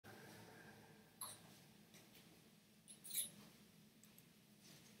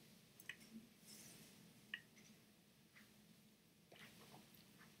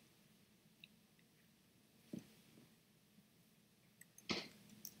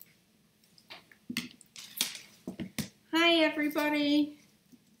Hi, everybody.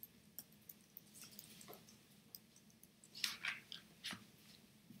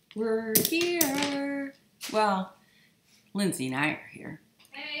 We're here. Well, Lindsay and I are here.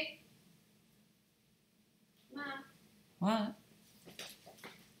 Hey. Mom. What?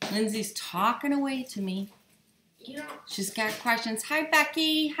 Lindsay's talking away to me. You don't. She's got questions. Hi,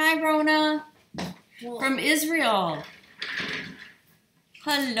 Becky. Hi, Rona. From Israel.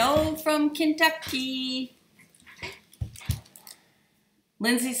 Hello from Kentucky.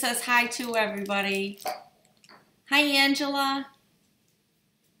 Lindsay says hi to everybody. Hi, Angela.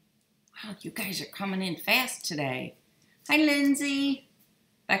 Wow, you guys are coming in fast today. Hi, Lindsay.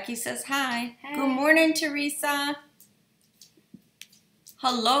 Becky says hi. Hey. Good morning, Teresa.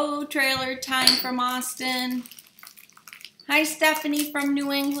 Hello, Trailer Time from Austin. Hi, Stephanie from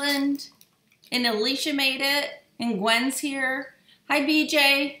New England. And Alicia made it. And Gwen's here. Hi,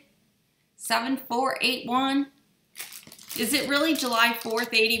 BJ. 7481. Is it really July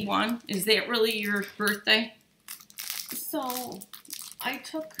 4th, 81? Is that really your birthday? So, I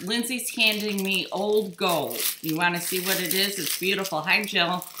took... Lindsay's handing me old gold. You want to see what it is? It's beautiful. Hi,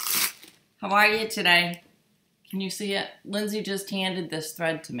 Jill. How are you today? Can you see it? Lindsay just handed this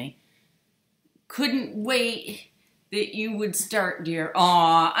thread to me. Couldn't wait that you would start, dear.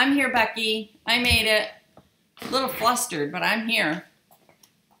 Aw, I'm here, Becky. I made it. A little flustered, but I'm here.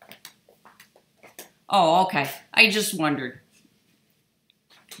 Oh, okay. I just wondered.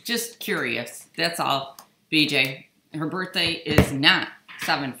 Just curious. That's all. BJ, her birthday is not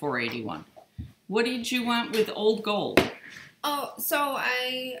 7481. What did you want with old gold? Oh, so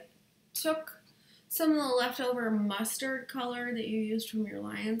I took some of the leftover mustard color that you used from your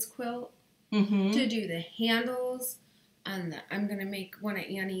lion's quilt to do the handles. And I'm going to make one of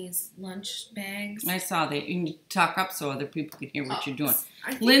Annie's lunch bags. I saw that. You need to talk up so other people can hear what you're doing.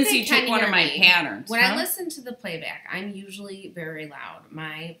 Lindsay took one of my patterns. When I listen to the playback, I'm usually very loud.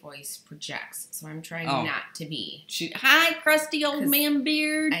 My voice projects, so I'm trying not to be. Hi, crusty old man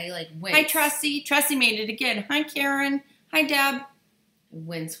beard. I like wince. Hi, Trussie. Trussie made it again. Hi, Karen. Hi, Deb. I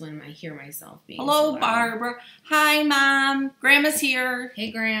wince when I hear myself being Hello, so loud. Barbara. Hi, Mom. Grandma's here. Hey,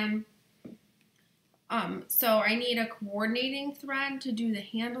 Gram. So I need a coordinating thread to do the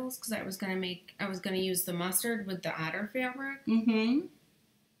handles because I was gonna use the mustard with the otter fabric.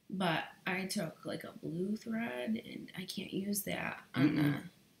 But I took like a blue thread and I can't use that on the.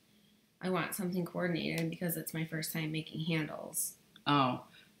 I want something coordinated because it's my first time making handles. Oh.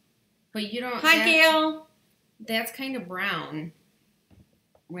 But you don't. Hi, Gail. That's kind of brown,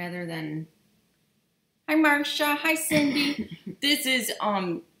 rather than. Hi, Marcia. Hi, Cindy. This is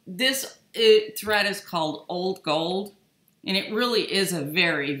this thread is called Old Gold, and it really is a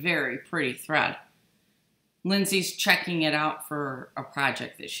very, very pretty thread. Lindsay's checking it out for a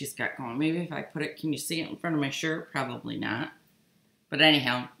project that she's got going. Maybe if I put it, can you see it in front of my shirt? Probably not. But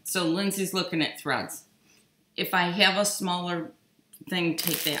anyhow, so Lindsay's looking at threads. If I have a smaller thing,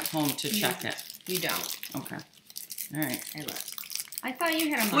 take that home to check it. You don't. Okay. All right. I thought you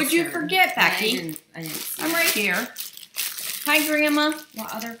had a mustard. What'd you forget, Becky? I didn't see I'm right here. Hi, Grandma.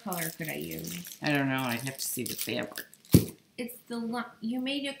 What other color could I use? I don't know. I'd have to see the fabric. It's you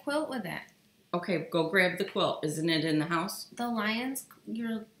made a quilt with it. Okay, go grab the quilt. Isn't it in the house?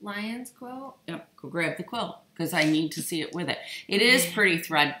 Your lion's quilt? Yep, go grab the quilt because I need to see it with it. It is pretty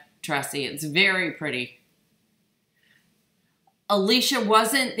thread, Tressie. It's very pretty. Alicia,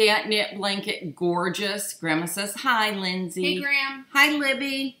 wasn't that knit blanket gorgeous? Grandma says, hi, Lindsay. Hey, Gram. Hi,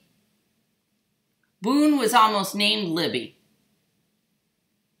 Libby. Boone was almost named Libby.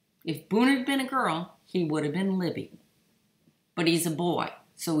 If Boone had been a girl, he would have been Libby. But he's a boy,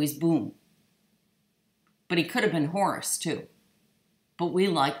 so he's Boone. But he could have been Horace, too. But we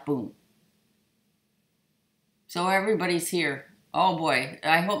like Boone. So everybody's here. Oh, boy.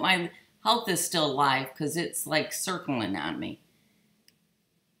 I hope my health is still alive because it's like circling on me.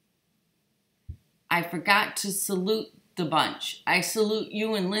 I forgot to salute the bunch. I salute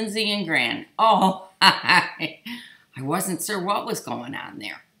you and Lindsay and Gran. Oh, I wasn't sure what was going on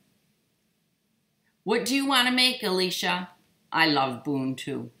there. What do you want to make, Alicia? I love Boone,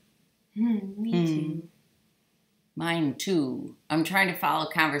 too. Me too. Mine, too. I'm trying to follow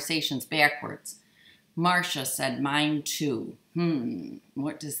conversations backwards. Marcia said, mine, too.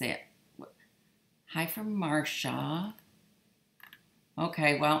 What does that... Hi from Marcia.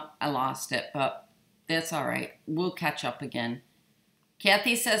 Okay, well, I lost it, but that's all right. We'll catch up again.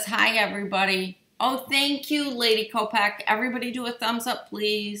 Kathy says, hi, everybody. Oh, thank you, Lady Kopak. Everybody do a thumbs up,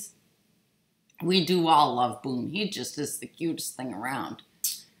 please. We do all love Boone. He just is the cutest thing around.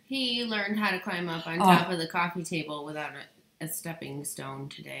 He learned how to climb up on top of the coffee table without a stepping stone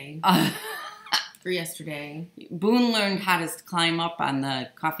today. For yesterday. Boone learned how to climb up on the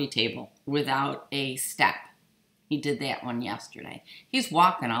coffee table without a step. He did that one yesterday. He's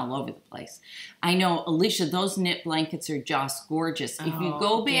walking all over the place. I know, Alicia, those knit blankets are just gorgeous. If you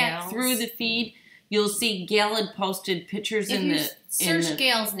go back through the feed, you'll see Gail had posted pictures if you search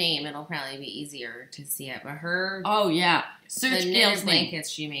Gail's name, it'll probably be easier to see it. But her... Oh, yeah. Search the Gail's blankets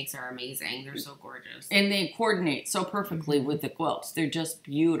she makes are amazing. They're so gorgeous. And they coordinate so perfectly with the quilts. They're just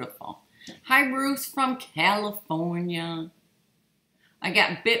beautiful. Hi, Ruth from California. I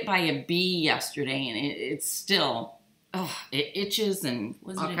got bit by a bee yesterday, and it's still, it itches and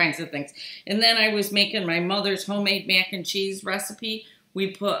all kinds of things. And then I was making my mother's homemade mac and cheese recipe.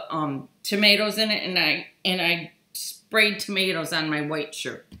 We put tomatoes in it, and I sprayed tomatoes on my white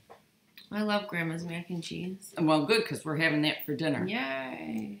shirt. I love Grandma's mac and cheese. Well, good, because we're having that for dinner.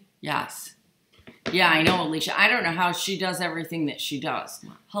 Yay. Yes. Yeah, I know, Alicia. I don't know how she does everything that she does.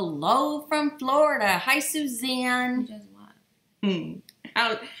 Hello from Florida. Hi, Suzanne. Who does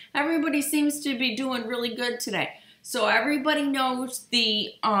what? Everybody seems to be doing really good today. So everybody knows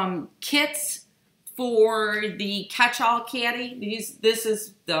the kits for the catch-all caddy. This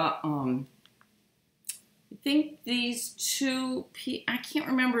is the I think these two. I can't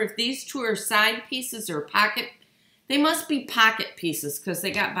remember if these two are side pieces or pocket. They must be pocket pieces because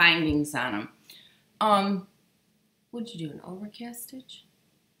they got bindings on them. What'd you do? An overcast stitch?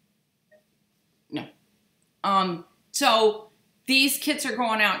 No. So. These kits are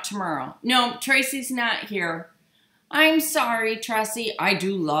going out tomorrow. No, Tracy's not here. I'm sorry, Tracy. I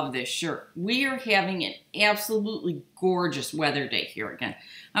do love this shirt. We are having an absolutely gorgeous weather day here again.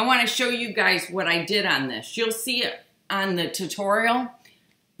 I want to show you guys what I did on this. You'll see it on the tutorial.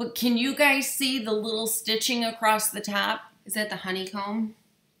 But can you guys see the little stitching across the top? Is that the honeycomb?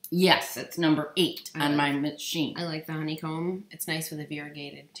 Yes, it's number 8 on my machine. I like the honeycomb. It's nice with the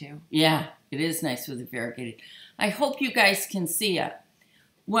variegated too. Yeah, it is nice with the variegated. I hope you guys can see it.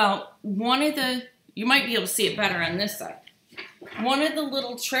 Well, you might be able to see it better on this side. One of the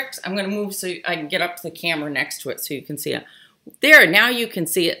little tricks, I'm going to move so I can get up to the camera next to it so you can see it. There, now you can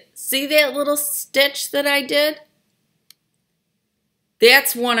see it. See that little stitch that I did?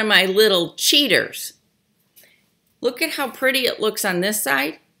 That's one of my little cheaters. Look at how pretty it looks on this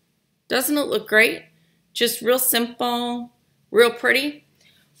side. Doesn't it look great? Just real simple, real pretty.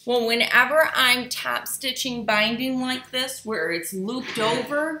 Well, whenever I'm top stitching binding like this, where it's looped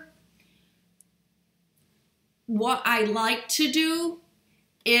over, what I like to do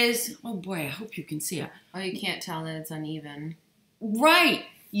is, oh boy, I hope you can see it. Oh, you can't tell that it's uneven. Right.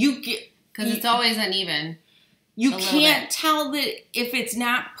 Because it's always uneven. You can't tell that if it's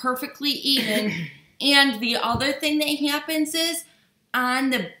not perfectly even. And the other thing that happens is, on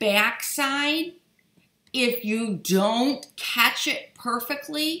the back side, if you don't catch it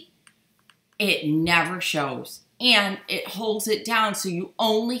perfectly, it never shows. And it holds it down, so you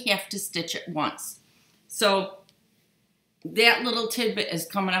only have to stitch it once. So that little tidbit is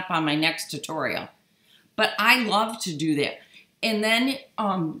coming up on my next tutorial. But I love to do that. And then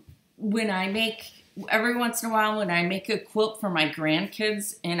when I make, every once in a while, when I make a quilt for my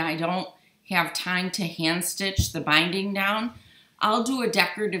grandkids and I don't have time to hand stitch the binding down, I'll do a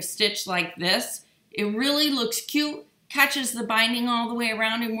decorative stitch like this. It really looks cute, catches the binding all the way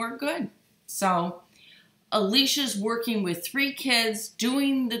around, and we're good. So Alicia's working with 3 kids,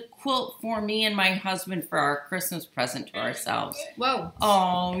 doing the quilt for me and my husband for our Christmas present to ourselves. Whoa.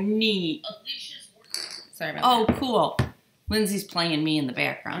 Oh, neat. Sorry about that. Oh, cool. Lindsay's playing me in the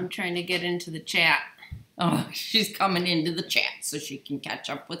background. I'm trying to get into the chat. Oh, she's coming into the chat so she can catch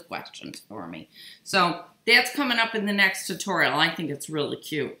up with questions for me. So that's coming up in the next tutorial. I think it's really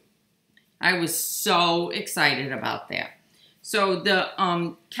cute. I was so excited about that. So the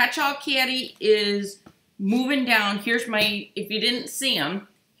catch-all caddy is moving down. Here's my, if you didn't see them,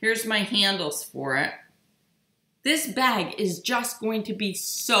 here's my handles for it. This bag is just going to be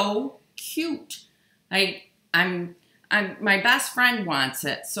so cute. My best friend wants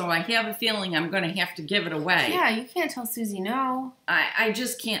it, so I have a feeling I'm going to have to give it away. Yeah, you can't tell Susie no. I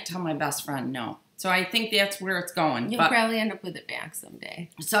just can't tell my best friend no. So I think that's where it's going. You'll probably end up with it back someday.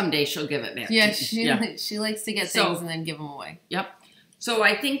 Someday she'll give it back. Yeah, she likes to get things and then give them away. Yep. So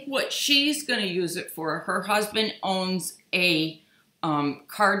I think what she's going to use it for, her husband owns a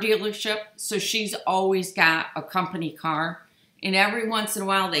car dealership, so she's always got a company car. And every once in a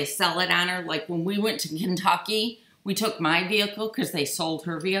while they sell it on her. Like when we went to Kentucky, we took my vehicle because they sold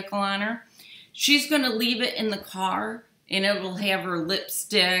her vehicle on her. She's going to leave it in the car, and it'll have her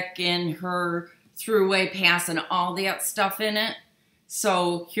lipstick and her throughway pass and all that stuff in it.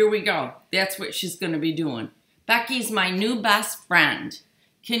 So here we go. That's what she's going to be doing. Becky's my new best friend.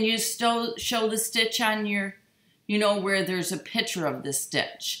 Can you still show the stitch on your, you know, where there's a picture of the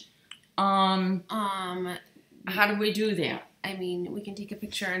stitch? How do we do that? I mean, we can take a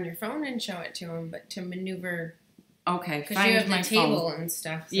picture on your phone and show it to them, but to maneuver. Okay, because you have the table and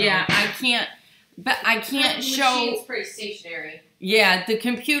stuff. So. Yeah, I can't. But I can't show. The machine's pretty stationary. Yeah, the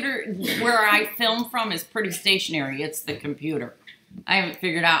computer where I film from is pretty stationary. It's the computer. I haven't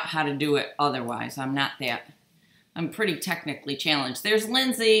figured out how to do it otherwise. I'm not that. I'm pretty technically challenged. There's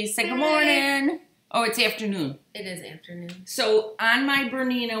Lindsay. Say good morning. Oh, it's afternoon. It is afternoon. So on my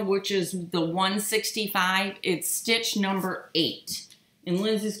Bernina, which is the 165, it's stitch number 8. And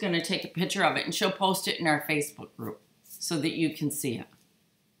Lindsay's going to take a picture of it, and she'll post it in our Facebook group so that you can see it.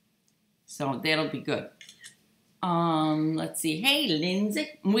 So that'll be good. Let's see. Hey,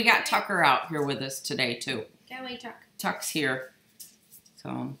 Lindsay. We got Tucker out here with us today, too. Can't wait, Tuck. Tuck's here.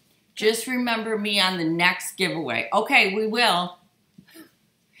 So just remember me on the next giveaway. Okay, we will.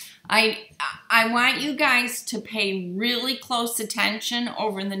 I want you guys to pay really close attention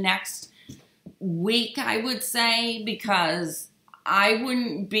over the next week, I would say, because I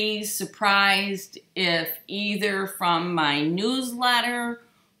wouldn't be surprised if either from my newsletter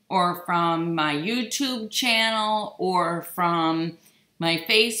or from my YouTube channel or from my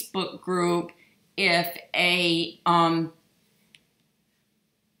Facebook group, if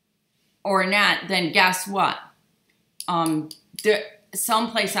or not, then guess what?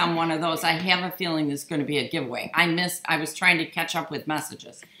 Someplace on one of those, I have a feeling there's going to be a giveaway. I was trying to catch up with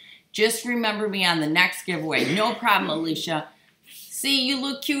messages. Just remember me on the next giveaway. No problem, Alicia. See, you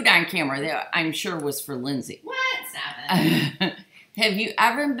look cute on camera. That I'm sure was for Lindsay. What? Stop it. Have you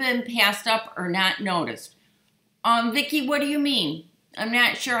ever been passed up or not noticed? Vicky, what do you mean? I'm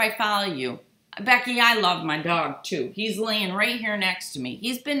not sure I follow you. Becky, I love my dog too. He's laying right here next to me.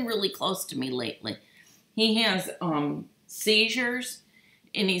 He's been really close to me lately. He has seizures,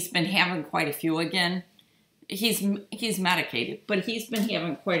 and he's been having quite a few again. He's medicated, but he's been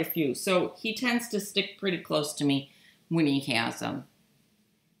having quite a few. So he tends to stick pretty close to me when he has them.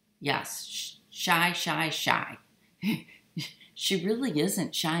 Yes, shy, shy, shy. She really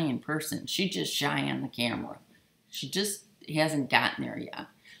isn't shy in person. She's just shy on the camera. She just hasn't gotten there yet.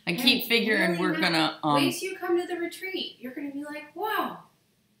 I keep figuring we're gonna wait till you come to the retreat. You're gonna be like, whoa.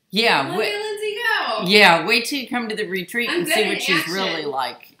 Yeah, look at Lindsay go. Yeah, wait till you come to the retreat and see what she's really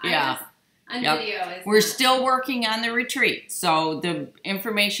like. Yeah. On video. We're still working on the retreat, so the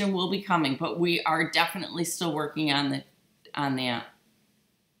information will be coming, but we are definitely still working on that.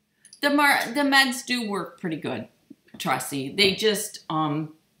 The meds do work pretty good, Trusty. They just,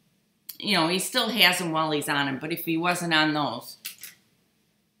 you know, he still has them while he's on them, but if he wasn't on those,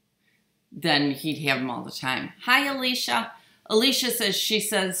 then he'd have them all the time. Hi, Alicia. Alicia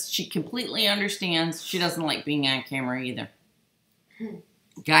says she completely understands. She doesn't like being on camera either.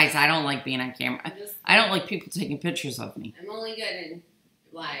 Guys, I don't like being on camera. I don't like people taking pictures of me. I'm only good in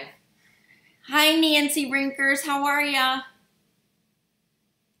live. Hi, Nancy Rinkers. How are ya?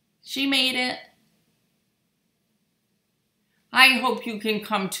 She made it. I hope you can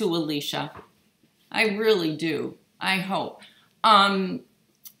come too, Alicia. I really do. I hope.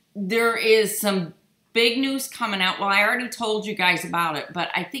 There is some big news coming out. Well, I already told you guys about it, but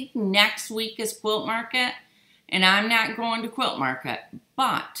I think next week is Quilt Market, and I'm not going to Quilt Market.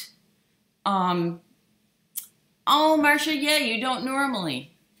 But, oh, Marcia, yeah, you don't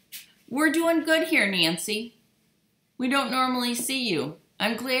normally. We're doing good here, Nancy. We don't normally see you.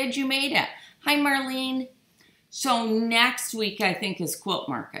 I'm glad you made it. Hi, Marlene. So next week, I think, is Quilt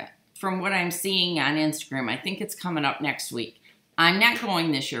Market. From what I'm seeing on Instagram, I think it's coming up next week. I'm not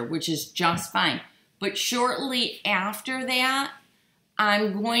going this year, which is just fine. But shortly after that,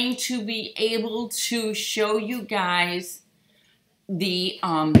 I'm going to be able to show you guys the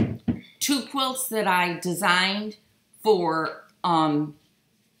 2 quilts that I designed for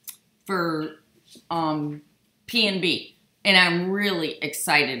P&B. And I'm really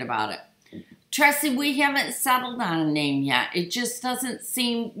excited about it. Tressie, we haven't settled on a name yet. It just doesn't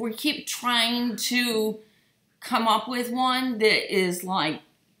seem, we keep trying to come up with one that is like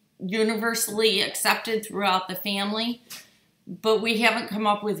universally accepted throughout the family, but we haven't come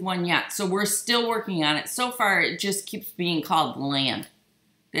up with one yet. So we're still working on it. So far, it just keeps being called the Land.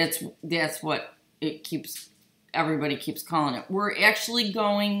 That's what it keeps, everybody keeps calling it. We're actually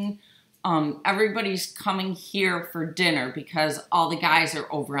going, everybody's coming here for dinner because all the guys are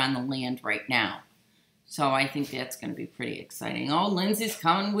over on the Land right now. So I think that's going to be pretty exciting. Oh, Lindsay's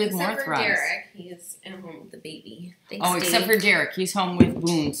coming with more threads. Except for Derek. He's at home with the baby. Thanks, except for Derek. He's home with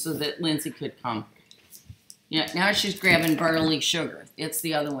Boone so that Lindsay could come. Yeah, now she's grabbing barley sugar. It's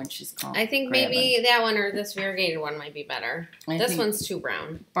the other one she's calling. I think maybe that one or this variegated one might be better. This one's too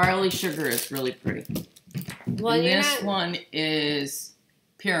brown. Barley sugar is really pretty. Well, and this one is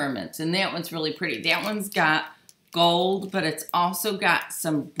pyramids, and that one's really pretty. That one's got gold, but it's also got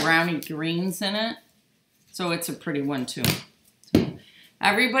some browny greens in it. So it's a pretty one, too.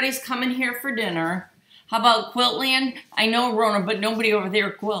 Everybody's coming here for dinner. How about Quiltland? I know, Rona, but nobody over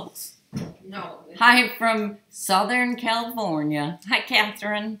there quilts. No. Hi from Southern California. Hi,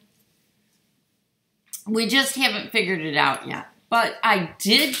 Catherine. We just haven't figured it out yet. But I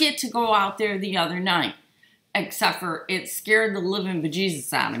did get to go out there the other night. Except for it scared the living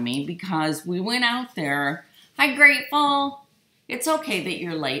bejesus out of me because we went out there. Hi, Grateful. It's okay that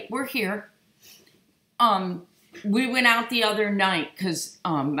you're late. We're here. We went out the other night because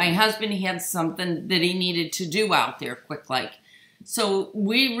my husband had something that he needed to do out there quick like. So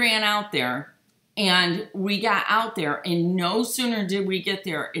we ran out there and we got out there and no sooner did we get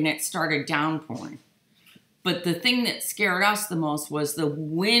there and it started downpouring. But the thing that scared us the most was the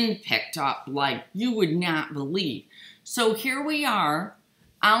wind picked up like you would not believe. So here we are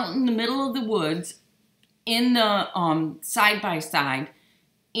out in the middle of the woods in the side-by-side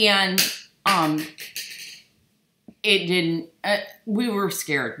and it didn't, we were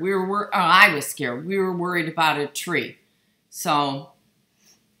scared. I was scared. We were worried about a tree. So,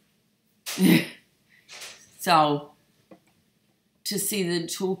 to see the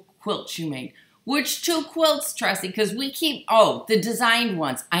 2 quilts you made. Which 2 quilts, Tressie? Because we keep, the designed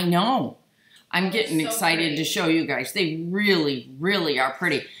ones. I know. I'm getting excited to show you guys. They really, really are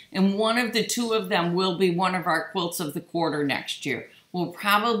pretty. And one of the 2 of them will be one of our quilts of the quarter next year. We'll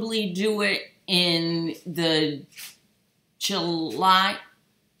probably do it in the July,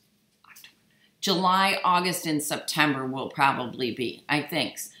 August, and September will probably be, I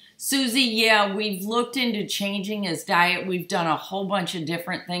think. Susie, yeah, we've looked into changing his diet. We've done a whole bunch of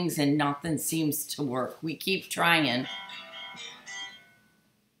different things and nothing seems to work. We keep trying.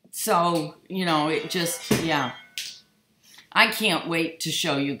 So, you know, it just, yeah. I can't wait to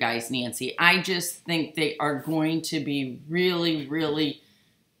show you guys, Nancy. I just think they are going to be really, really,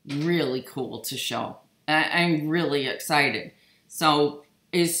 really cool to show. I'm really excited. So,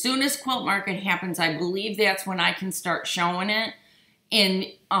 as soon as Quilt Market happens, I believe that's when I can start showing it. And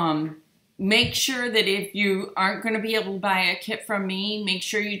make sure that if you aren't going to be able to buy a kit from me, make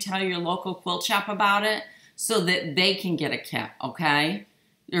sure you tell your local quilt shop about it so that they can get a kit, okay?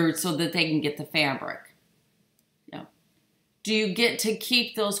 Or so that they can get the fabric. Yeah. Do you get to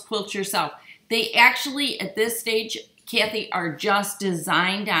keep those quilts yourself? They actually, at this stage, Kathy, are just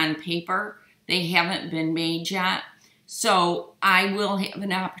designed on paper. They haven't been made yet. So I will have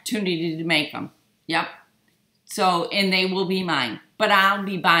an opportunity to make them. Yep. So, and they will be mine. But I'll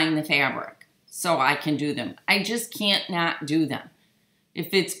be buying the fabric so I can do them. I just can't not do them.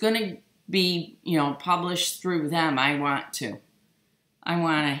 If it's going to be, you know, published through them, I want to. I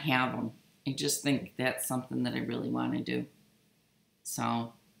want to have them. I just think that's something that I really want to do.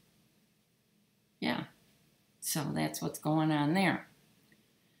 So, yeah. So that's what's going on there.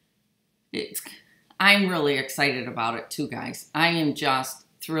 I'm really excited about it too, guys. I am just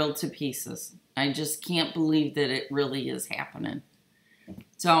thrilled to pieces. I just can't believe that it really is happening.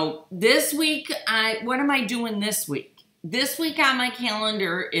 So this week, what am I doing this week? This week on my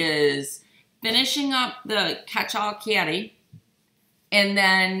calendar is finishing up the Catch-All Caddy and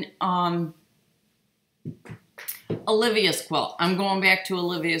then Olivia's quilt. I'm going back to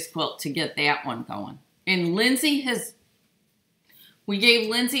Olivia's quilt to get that one going. And Lindsay we gave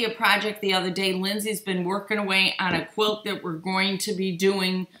Lindsay a project the other day. Lindsay's been working away on a quilt that we're going to be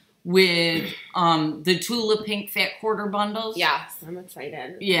doing with the Tula Pink Fat Quarter bundles. Yes, I'm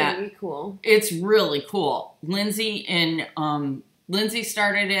excited. It's gonna be cool. It's really cool. Lindsay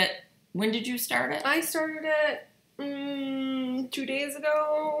started it. When did you start it? I started it 2 days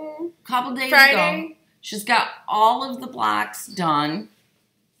ago. A couple days Friday. ago. She's got all of the blocks done.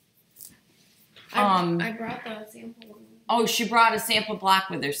 I brought the sample one. Oh, she brought a sample block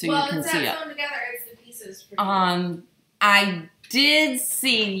with her so you can see it. Well, it's not sewn together. It's the pieces. For I did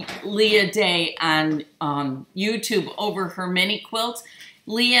see Leah Day on YouTube over her mini quilts.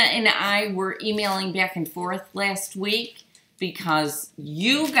 Leah and I were emailing back and forth last week because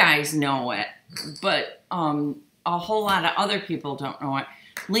you guys know it, but a whole lot of other people don't know it.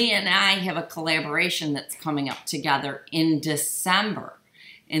 Leah and I have a collaboration that's coming up together in December.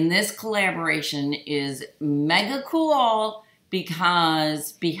 And this collaboration is mega cool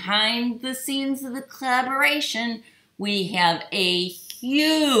because behind the scenes of the collaboration, we have a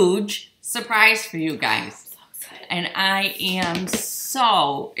huge surprise for you guys. I'm so excited. And I am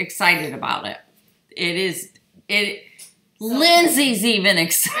so excited about it. It is Lindsay's even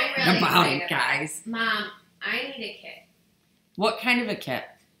excited I'm really about excited it, guys. Mom, I need a kit. What kind of a kit?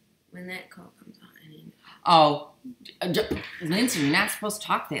 When that call comes on, I need. Oh, Lindsay, you're not supposed to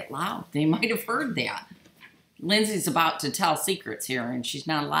talk that loud. They might have heard that. Lindsay's about to tell secrets here, and she's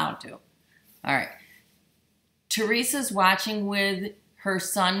not allowed to. All right. Teresa's watching with her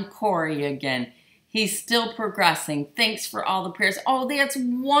son, Corey, again. He's still progressing. Thanks for all the prayers. Oh, that's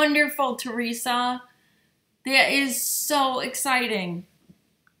wonderful, Teresa. That is so exciting.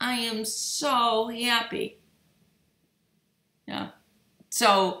 I am so happy. Yeah.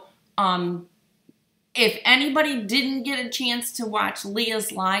 So, if anybody didn't get a chance to watch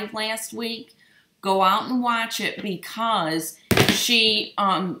Leah's live last week, go out and watch it because she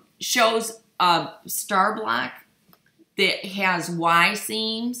shows a star block that has Y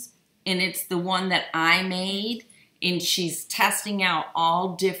seams, and it's the one that I made, and she's testing out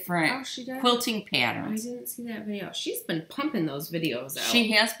all different quilting patterns. I didn't see that video. She's been pumping those videos out.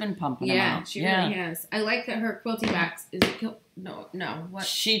 She has been pumping them out. She really has. I like that her quilting box is no. What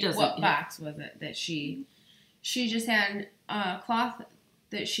she doesn't? What box was it that she just had a cloth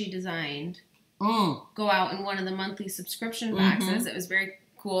that she designed go out in one of the monthly subscription boxes. It was very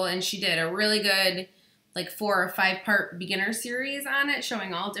cool, and she did a really good, like 4 or 5 part beginner series on it,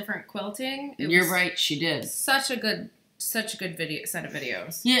 showing all different quilting. You're right, she did. Such a good video set of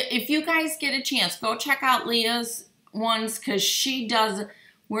videos. Yeah, if you guys get a chance, go check out Leah's ones because she does,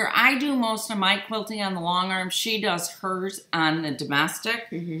 where I do most of my quilting on the long arm, she does hers on the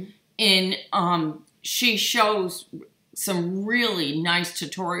domestic. And she shows some really nice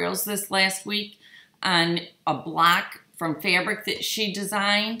tutorials this last week on a block from fabric that she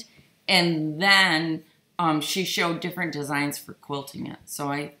designed, and then she showed different designs for quilting it.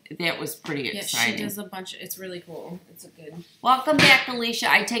 So that was pretty exciting. She does a bunch. It's really cool. It's a good. Welcome back, Alicia.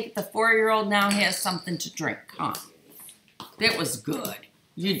 I take it the 4-year-old now has something to drink, huh? That was good.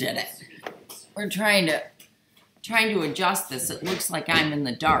 You did it. We're trying to adjust this. It looks like I'm in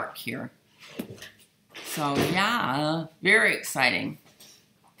the dark here. So yeah, very exciting.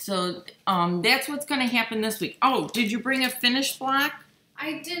 So that's what's going to happen this week. Oh, did you bring a finished block?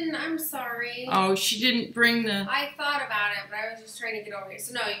 I didn't. I'm sorry. Oh, she didn't bring the... I thought about it, but I was just trying to get over here.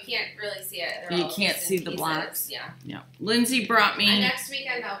 So, no, you can't really see it. You can't see the blocks? Yeah. Yeah. Lindsay brought me... Next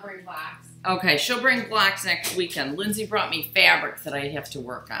weekend, I'll bring blocks. Okay, she'll bring blocks next weekend. Lindsay brought me fabric that I have to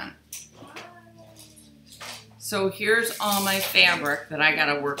work on. So, here's all my fabric that I got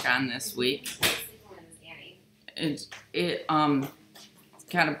to work on this week. It's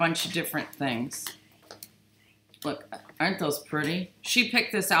got a bunch of different things. Look, aren't those pretty? She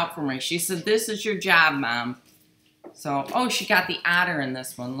picked this out for me. She said, "This is your job, Mom." So, oh, she got the otter in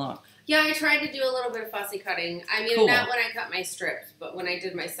this one. Look. Yeah, I tried to do a little bit of fussy cutting. I mean, not when I cut my strips, but when I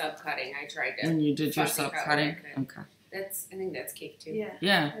did my sub cutting, I tried to. When you did your sub cutting? Okay. I think that's cake too. Yeah.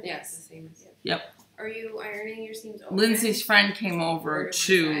 Yeah. Yeah, it's the same. Yep. Are you ironing your seams over? Lindsay's friend came over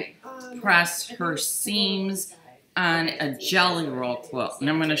to press her seams on a jelly roll quilt, and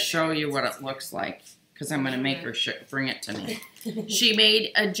I'm going to show you what it looks like because I'm going to make her bring it to me. She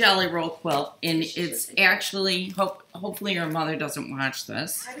made a jelly roll quilt, and it's actually, hopefully your mother doesn't watch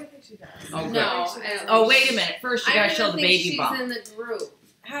this. I don't think she does. Oh, good. No. Oh, wait a minute. First, you got to show the baby bump. She's in the group.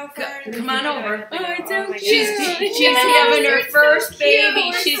 How far? Come on over. Oh, it's so so cute. She's having her first baby.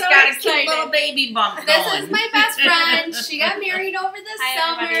 We're She's so got a excited. cute little baby bump This going. is my best friend. She got married over the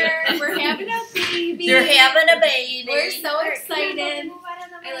summer. We're having a baby. They're having a baby. We're so excited.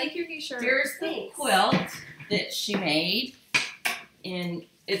 I like your new shirt. Here's the quilt that she made. And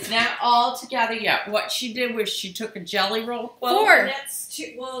it's not all together yet. What she did was she took a jelly roll quilt. That's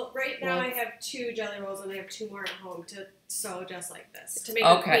 2. Well, right now I have 2 jelly rolls and I have 2 more at home to sew just like this to make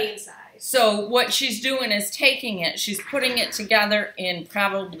a queen size. So what she's doing is taking it, she's putting it together in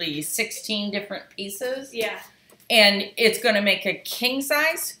probably 16 different pieces. Yeah. And it's going to make a king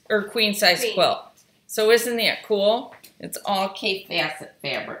size or queen size quilt. So isn't that cool? It's all K-Facet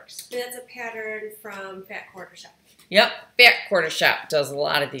fabrics. And that's a pattern from Fat Quarter Shop. Yep, Fat Quarter Shop does a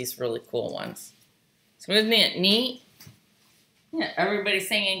lot of these really cool ones. So isn't it neat? Yeah, everybody's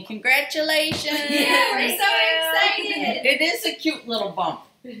saying congratulations. Yeah, we're so excited. It is a cute little bump.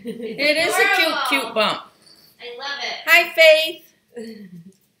 It is a cute bump. I love it. Hi, Faith.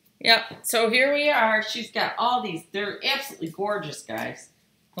 Yep, so here we are. She's got all these. They're absolutely gorgeous, guys.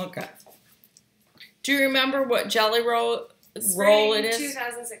 Look at. Do you remember what jelly roll it is?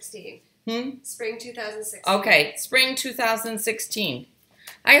 2016. Spring 2016. Okay, spring 2016.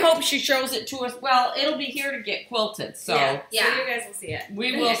 I hope she shows it to us. Well, it'll be here to get quilted, so yeah. So you guys will see it.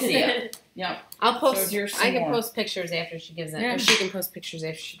 We will see it. Yep. I'll post. So I can post pictures after she gives it. Yeah. Or she can post pictures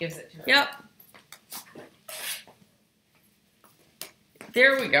after she gives it to her. Yep.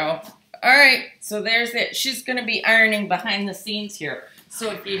 There we go. All right, so there's it. She's going to be ironing behind the scenes here.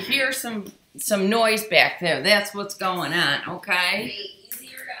 So if you hear some noise back there, that's what's going on, okay?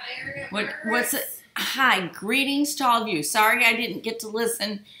 Easier to iron at What's it? Hi, greetings to all of you. Sorry I didn't get to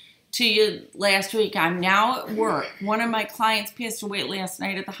listen to you last week. I'm now at work. One of my clients passed away last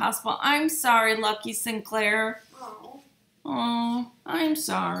night at the hospital. I'm sorry, Lucky Sinclair. Oh, I'm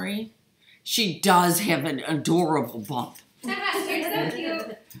sorry. She does have an adorable bump. You're so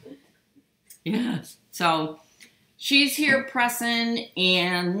cute. Yeah. So she's here pressing,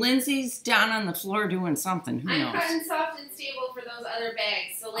 and Lindsay's down on the floor doing something. Who knows? I'm cutting soft and stable for those other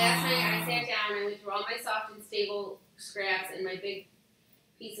bags. So last night I sat down and went through all my soft and stable scraps and my big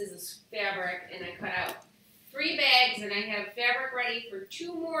pieces of fabric, and I cut out 3 bags, and I have fabric ready for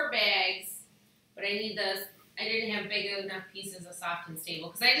 2 more bags, but I didn't have big enough pieces of soft and stable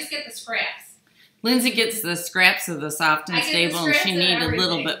because I just get the scraps. Lindsay gets the scraps of the soft and stable, and she needs a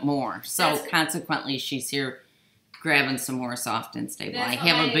little bit more. So consequently, she's here grabbing some more soft and stable. I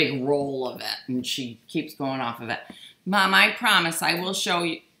have a big roll of it, and she keeps going off of it. Mom, I promise I will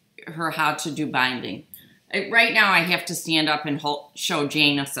show her how to do binding. Right now, I have to stand up and show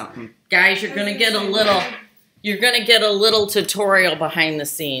Jana something. Guys, you're gonna get a little tutorial behind the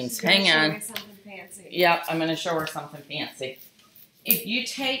scenes. Hang on. Show me something fancy. Yep, I'm gonna show her something fancy. If you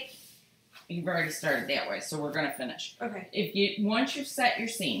take, you've already started that way, so we're gonna finish. Okay. Once you've set your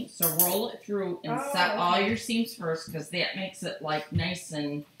seams, so roll it through and set all your seams first, because that makes it like nice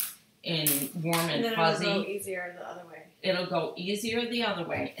and warm and then fuzzy. It'll go easier the other way. It'll go easier the other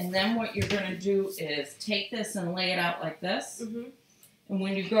way. And then what you're going to do is take this and lay it out like this. Mm-hmm. And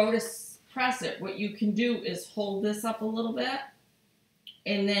when you go to press it, what you can do is hold this up a little bit.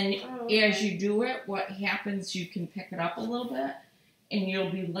 And then as you do it, what happens, you can pick it up a little bit, and you'll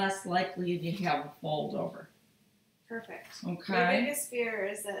be less likely to have a fold over. Perfect. Okay. My biggest fear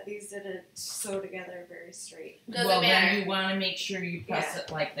is that these didn't sew together very straight. Doesn't matter. Then you want to make sure you press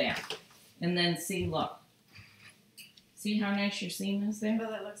it like that. And then see, look. See how nice your seam is there?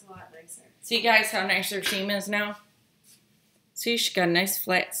 But that looks a lot nicer. See, guys, how nice her seam is now? See, she got a nice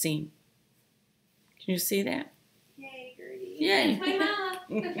flat seam. Can you see that? Yay, Gertie. Yay. My mom.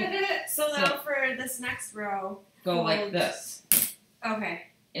 So now for this next row. Go like this. Okay.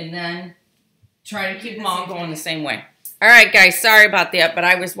 And then try to keep them all going the same way. All right, guys, sorry about that, but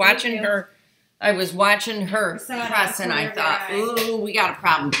I was watching her. I was watching her press, and I thought, ooh, we got a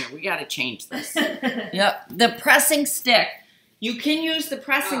problem here. We got to change this. Yep. The pressing stick. You can use the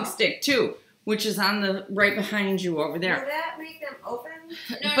pressing stick, too, which is on the right behind you over there. Will that make them open?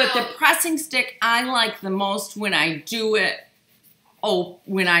 But the pressing stick I like the most when I do it,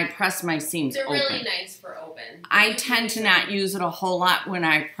 when I press my seams open. They're really nice for open. I tend to not use it a whole lot when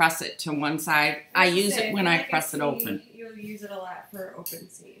I press it to one side. I use it when I press it open. You'll use it a lot for open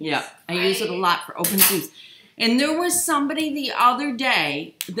seams. Yeah, I use it a lot for open seams. And there was somebody the other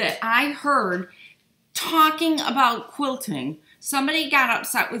day that I heard talking about quilting. Somebody got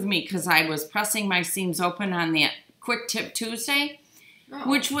upset with me because I was pressing my seams open on that Quick Tip Tuesday,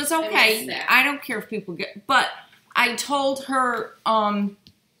 which was okay. I don't care if people get, but I told her, and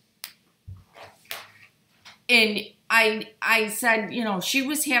I said, you know, she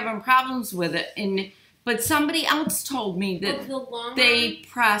was having problems with it, but somebody else told me that they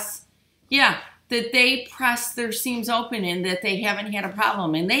press their seams open and that they haven't had a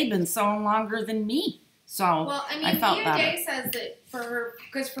problem, and they've been sewing longer than me. So well, I mean, I felt better. Day says that for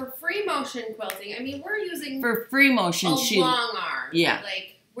free motion quilting, I mean, we're using for free motion, long arm. Yeah,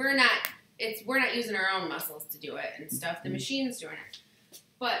 like we're not using our own muscles to do it and stuff. The machine's doing it.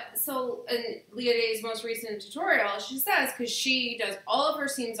 But so in Leah Day's most recent tutorial, she says because she does all of her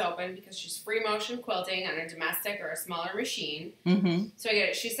seams open because she's free motion quilting on a domestic or a smaller machine. Mm-hmm. So I get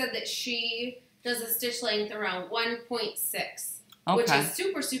it. She said that she does a stitch length around 1.6, which is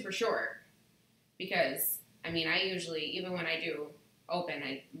super, super short. Because, I mean, I usually, even when I do open,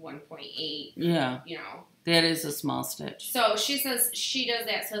 1.8. Yeah. You know. That is a small stitch. So she says she does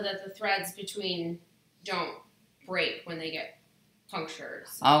that so that the threads between don't break when they get punctured.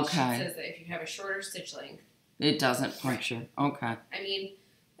 So okay. She says that if you have a shorter stitch length. It doesn't puncture. Okay. I mean,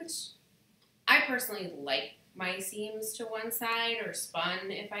 which I personally like my seams to one side or spun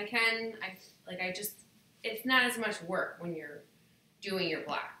if I can. It's not as much work when you're doing your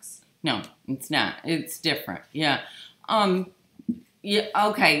blocks. No, it's not. It's different. Yeah. Yeah.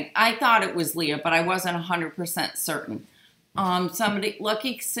 Okay. I thought it was Leah, but I wasn't 100% certain. Somebody,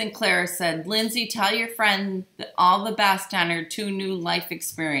 Lucky Sinclair said, Lindsay, tell your friend all the best on her 2 new life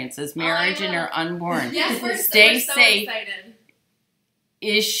experiences, marriage and her unborn. Yes, we're Stay so safe. Excited.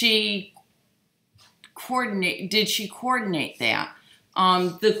 Did she coordinate that?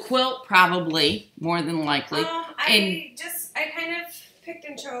 The quilt probably, more than likely. I kind of picked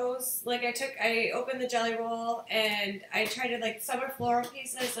and chose. Like I opened the jelly roll and I tried to like some are floral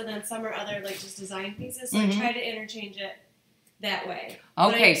pieces and then some are other like just design pieces. So I tried to interchange it that way.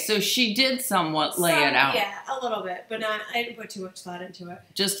 Okay, so she did somewhat lay it out. Yeah, a little bit, but not. I didn't put too much thought into it.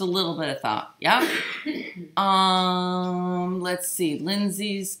 Just a little bit of thought. Yep. Let's see.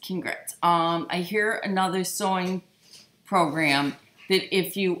 Lindsay's congrats. I hear another sewing program that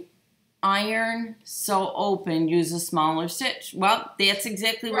if you iron sew open, use a smaller stitch. Well, that's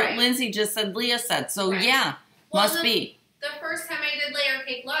exactly what Lindsay just said. Leah said. So yeah, must be. The first time I did layer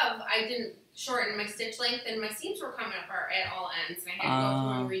cake love, I didn't shorten my stitch length and my seams were coming apart at all ends, and I had to go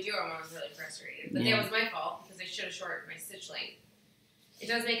through and redo them. I was really frustrated, but that was my fault because I should have shortened my stitch length. It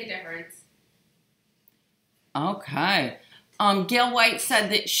does make a difference. Okay. Gail White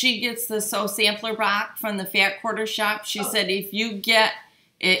said that she gets the sew sampler box from the Fat Quarter Shop. She said if you get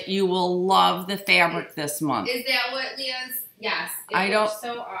it, you will love the fabric this month. Is that what Leah's? Yes. I don't.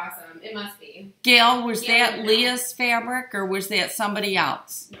 So awesome. It must be. Gail, was that Leah's fabric or was that somebody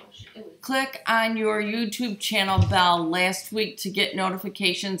else? No, it was. Click on your YouTube channel bell last week to get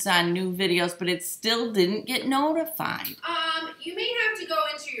notifications on new videos, but it still didn't get notified. You may have to go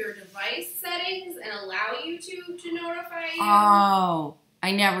into your device settings and allow YouTube to notify you. Oh,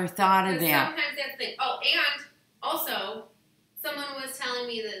 I never thought of that. Sometimes that's the thing. Oh, and also, someone was telling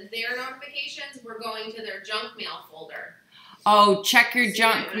me that their notifications were going to their junk mail folder. Oh, check your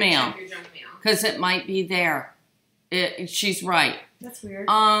junk mail. Check your junk mail. Because it might be there. She's right. That's weird.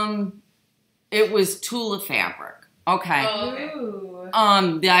 It was Tula fabric. Okay. Oh, okay. Ooh.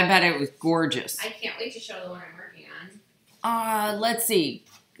 I bet it was gorgeous. I can't wait to show the one I'm working on. Let's see.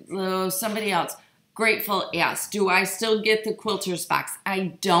 Somebody else. Grateful asked, do I still get the quilter's box?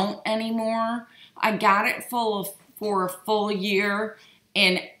 I don't anymore. I got it for a full year,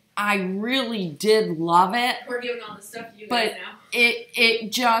 and I really did love it. We're doing all the stuff you guys know.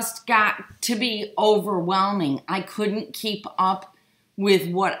 It just got to be overwhelming. I couldn't keep up with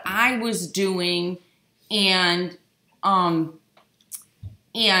what I was doing and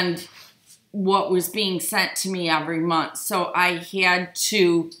what was being sent to me every month. So I had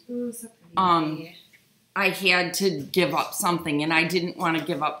to give up something, and I didn't want to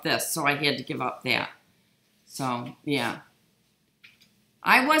give up this, so I had to give up that. So yeah.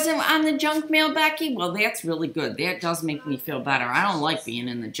 I wasn't on the junk mail, Becky. Well, that's really good. That does make me feel better. I don't like being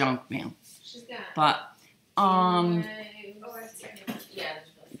in the junk mail. But Donna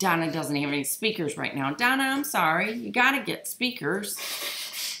doesn't have any speakers right now. Donna, I'm sorry. You got to get speakers.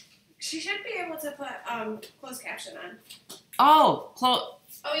 She should be able to put closed caption on. Oh, Oh,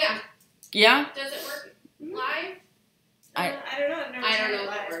 yeah. Yeah? Does it work live? I don't know. I don't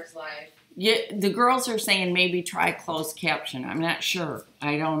know if it works live. Yeah, the girls are saying maybe try closed caption. I'm not sure.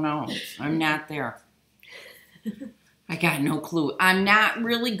 I don't know. I'm not there. I got no clue. I'm not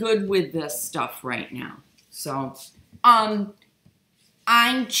really good with this stuff right now. So,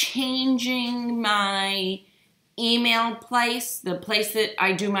 I'm changing my email place, the place that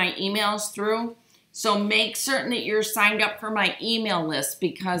I do my emails through. So make certain that you're signed up for my email list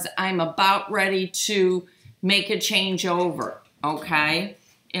because I'm about ready to make a change over, okay?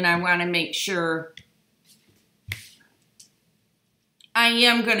 And I want to make sure I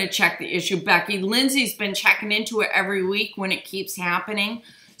am going to check the issue. Becky, Lindsay's been checking into it every week when it keeps happening.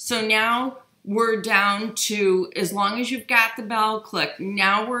 So now we're down to, as long as you've got the bell click,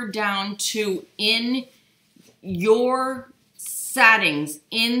 now we're down to in your settings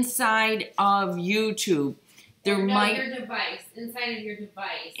inside of YouTube. There might your device, inside of your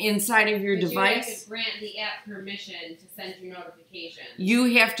device. Inside of your device. You have to grant the app permission to send you notifications. You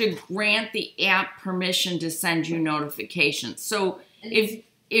have to grant the app permission to send you notifications. So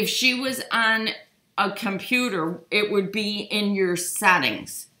if she was on a computer, it would be in your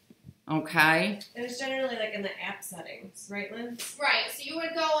settings. Okay? It was generally like in the app settings, right, Lynn? Right. So you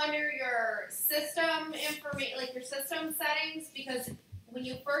would go under your system information, like your system settings, because when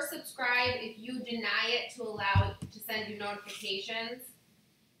you first subscribe, if you deny it to allow it to send you notifications,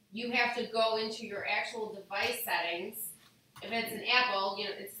 you have to go into your actual device settings. If it's an Apple, you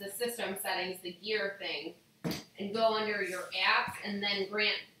know, it's the system settings, the gear thing, and go under your apps and then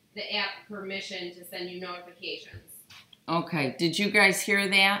grant the app permission to send you notifications. Okay. Did you guys hear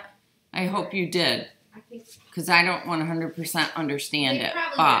that? I hope you did. I think because I don't 100% understand it.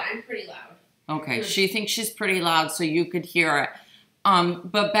 Probably but did. I'm pretty loud. Okay, she thinks she's pretty loud, so you could hear it.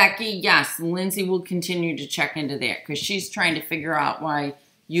 But Becky, yes, Lindsay will continue to check into that because she's trying to figure out why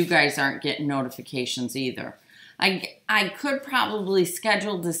you guys aren't getting notifications either. I could probably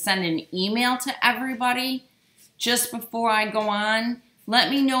schedule to send an email to everybody just before I go on, let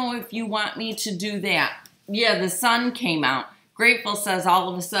me know if you want me to do that. Yeah, the sun came out. Grateful says all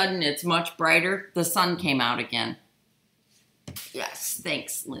of a sudden it's much brighter. The sun came out again. Yes,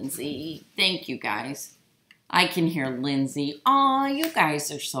 thanks, Lindsay. Thank you, guys. I can hear Lindsay. Aw, you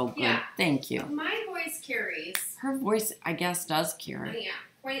guys are so good. Yeah. Thank you. My voice carries. Her voice, I guess, does carry. Yeah,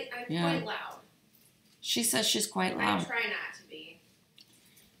 quite loud. She says she's quite loud. I try not to be.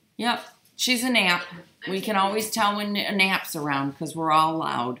 Yep, she's a nap. We can always tell when a nap's around because we're all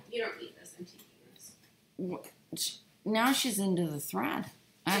loud. You don't need this. I'm taking this. Now she's into the thread.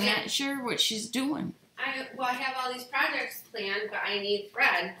 I'm not sure what she's doing. I have all these projects planned, but I need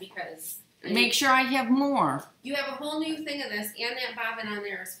thread because... Make sure I have more. You have a whole new thing of this, and that bobbin on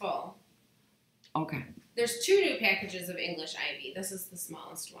there is full. Okay. There's 2 new packages of English ivy. This is the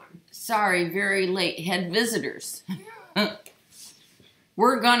smallest one. Sorry, very late. Had visitors.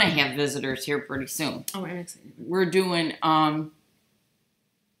 We're gonna have visitors here pretty soon. Oh, I'm excited. We're doing,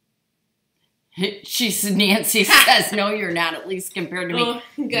 Nancy says, no, you're not, at least compared to me. Oh,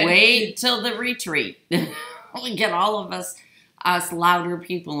 good. Wait till the retreat. We get all of us louder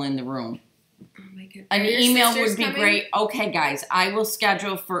people in the room. Oh my goodness. An email would be great. Okay, guys, I will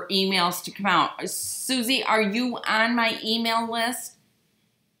schedule for emails to come out. Susie, are you on my email list?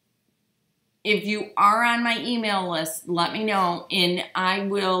 If you are on my email list, let me know, and I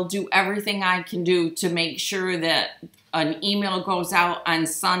will do everything I can do to make sure that an email goes out on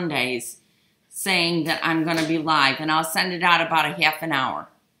Sundays saying that I'm going to be live, and I'll send it out about a half an hour.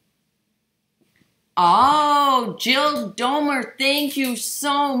 Oh, Jill Domer, thank you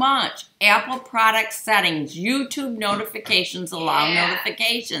so much. Apple product settings, YouTube notifications, allow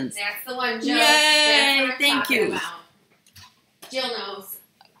notifications. That's the one, Jill. Yay, thank you. About. Jill knows.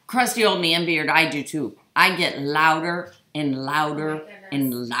 Crusty old man beard, I do too. I get louder and louder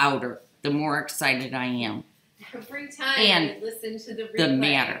and louder the more excited I am. Every time and I listen to the replay, the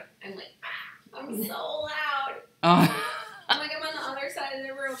matter. I'm like, I'm so loud. Oh. I'm like, I'm on the other side of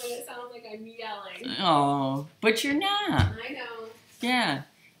the room and it sounds like I'm yelling. Oh, but you're not. I know. Yeah.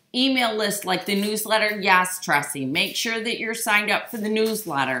 Email list like the newsletter. Yes, Tressie. Make sure that you're signed up for the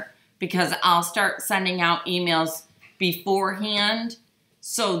newsletter because I'll start sending out emails beforehand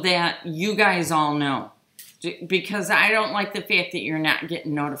so that you guys all know. Because I don't like the fact that you're not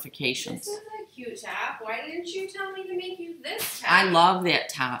getting notifications. This is a cute top. Why didn't you tell me to make you this top? I love that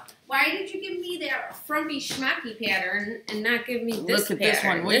top. Why did you give me that frumpy schmacky pattern and not give me this Look at pattern? this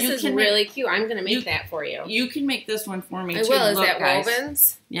one. Well, this is really cute. I'm going to make that for you. You can make this one for me, I too. will. Is Look, that guys.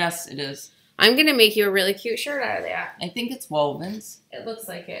 wovens? Yes, it is. I'm going to make you a really cute shirt out of that. I think it's wovens. It looks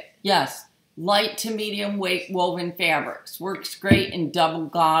like it. Yes. Light to medium weight woven fabrics. Works great in double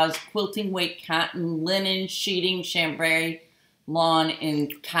gauze, quilting weight cotton, linen, sheeting, chambray, lawn,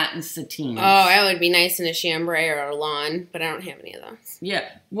 and cotton sateen. Oh, that would be nice in a chambray or a lawn, but I don't have any of those. Yeah.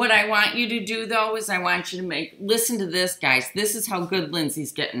 What I want you to do, though, is I want you to make, listen to this, guys. This is how good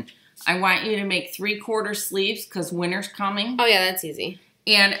Lindsay's getting. I want you to make 3/4 sleeves because winter's coming. Oh, yeah, that's easy.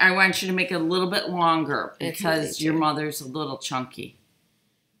 And I want you to make it a little bit longer because your mother's a little chunky.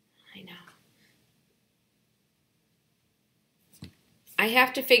 I know. I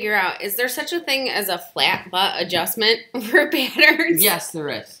have to figure out, is there such a thing as a flat butt adjustment for patterns? Yes, there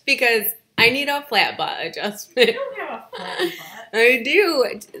is. Because I need a flat butt adjustment. I don't have a flat butt. I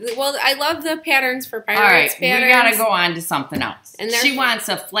do. Well, I love the patterns for pirates. All right, patterns. we gotta go on to something else. And she wants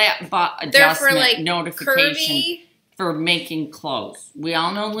a flat butt they're adjustment for like notification curvy. for making clothes. We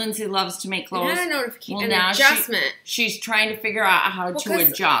all know Lindsay loves to make clothes. Not a notification, Well, an now adjustment. She's trying to figure out how to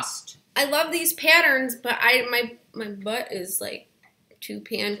adjust. I love these patterns, but my butt is like too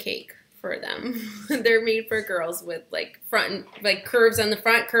pancake for them. They're made for girls with like curves on the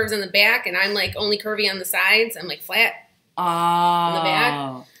front, curves on the back, and I'm like only curvy on the sides. I'm like flat. Oh. The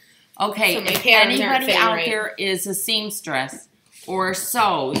back. Okay, So if anybody out there is a seamstress or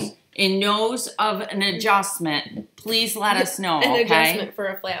sews and knows of an adjustment, please let us know, okay? An adjustment for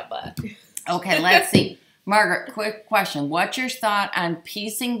a flat butt. Okay, let's see. Margaret, quick question. What's your thought on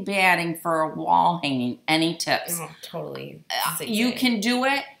piecing batting for a wall hanging? Any tips? Oh, totally. You can do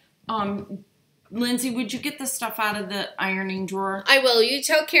it. Lindsay, would you get the stuff out of the ironing drawer? I will. You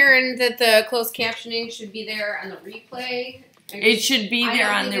tell Karen that the closed captioning should be there on the replay. It should be there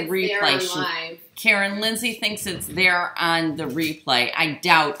on the replay. Live. Karen, Lindsay thinks it's there on the replay. I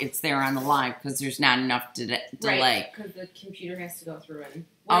doubt it's there on the live because there's not enough delay. Right, because the computer has to go through and...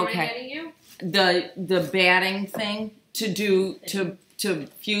 What am I getting you? The batting thing to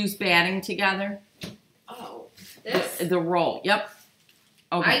fuse batting together. Oh, this? The roll. Yep.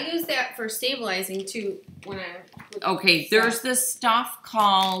 Okay. I use that for stabilizing too when I... Okay, there's this stuff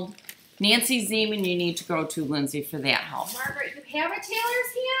called Nancy's Zeman, you need to go to, Lindsay, for that help. Margaret, you have a tailor's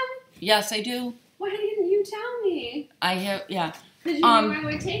ham? Yes, I do. Why didn't you tell me? I have, yeah. Because you knew I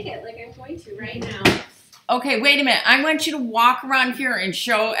would take it like I'm going to right now. Okay, wait a minute. I want you to walk around here and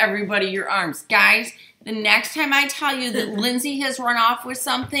show everybody your arms. Guys, the next time I tell you that Lindsay has run off with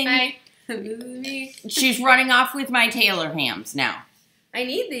something, she's running off with my tailor hams now. I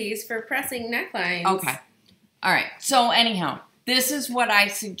need these for pressing necklines. Okay. All right. So anyhow, this is what I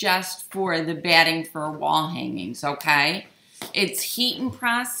suggest for the batting for wall hangings, okay? It's heat and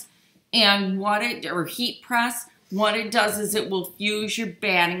press, and or heat press. What it does is it will fuse your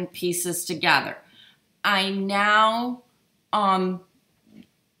batting pieces together. I now, I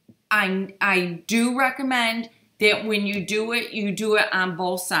do recommend that when you do it on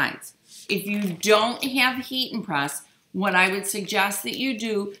both sides. If you don't have heat and press, what I would suggest that you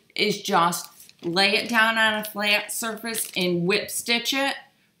do is just lay it down on a flat surface and whip stitch it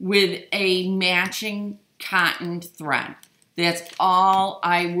with a matching cotton thread. That's all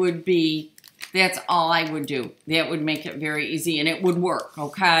I would do. That would make it very easy, and it would work,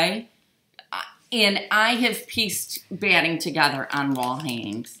 okay? And I have pieced batting together on wall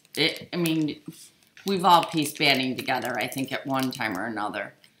hangings. I mean, we've all pieced batting together, I think, at one time or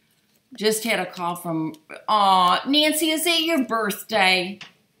another. Just had a call from, Nancy, is it your birthday?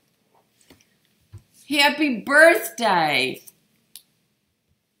 Happy birthday.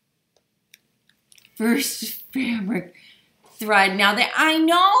 First fabric thread. Now that I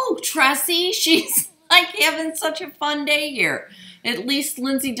know, Tressie, she's like having such a fun day here. At least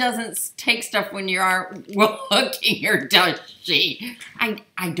Lindsay doesn't take stuff when you aren't looking, or does she?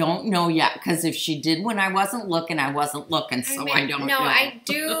 I don't know yet, because if she did when I wasn't looking, so I don't know. No, I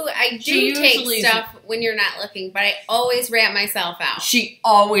do take stuff when you're not looking, but I always rat myself out. She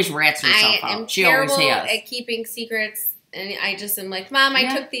always rats herself out. I am She terrible always has. at keeping secrets, and I just am like, Mom,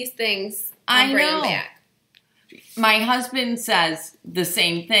 I took these things. I bring know. them back. My husband says the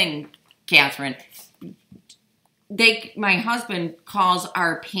same thing, Catherine. My husband calls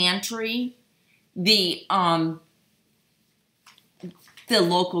our pantry the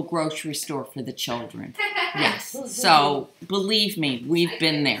local grocery store for the children. Yes. So believe me, we've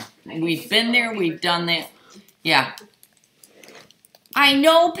been there. We've been there. We've done that. Yeah. I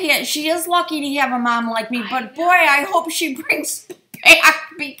know, Pat. She is lucky to have a mom like me, but boy, I hope she brings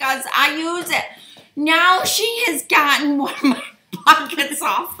back, because I use it. Now she has gotten one of my buckets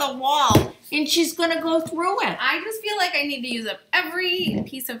off the wall, and she's going to go through it. I just feel like I need to use up every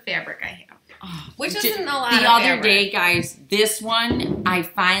piece of fabric I have, which isn't a lot of The other fabric. day, guys, this one, I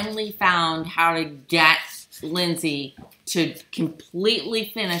finally found how to get Lindsay to completely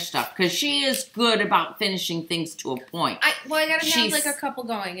finish stuff, because she is good about finishing things to a point. I got to have like a couple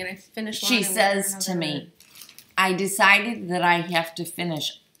going, and I finished one. She says to me, I decided that I have to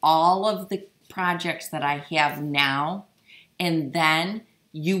finish all of the projects that I have now, and then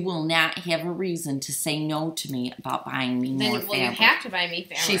you will not have a reason to say no to me about buying me more fabric. You have to buy me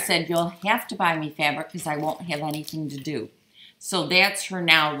fabric. She said, you'll have to buy me fabric because I won't have anything to do. So that's her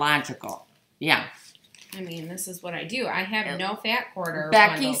now logical. Yeah. I mean, this is what I do. I have no fat quarter.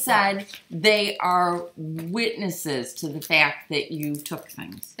 Becky said they are witnesses to the fact that you took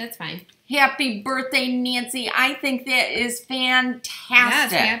things. That's fine. Happy birthday, Nancy. I think that is fantastic.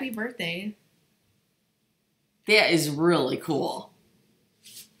 Yes, happy birthday. That is really cool.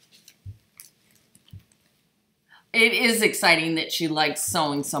 It is exciting that she likes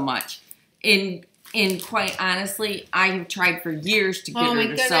sewing so much. And quite honestly, I have tried for years to get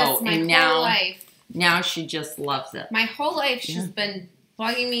her to sew. And now she just loves it. My whole life she's been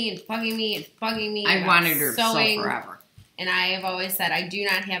bugging me and bugging me and bugging me. I wanted her to sew forever. And I have always said, I do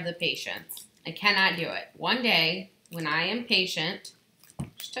not have the patience. I cannot do it. One day, when I am patient,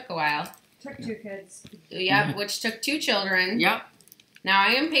 which took a while. Took 2 kids. Yep, which took 2 children. Yep. Now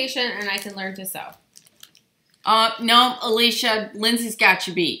I am patient and I can learn to sew. No, Alicia, Lindsay's got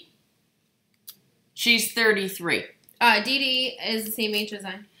you beat. She's 33. Dee Dee is the same age as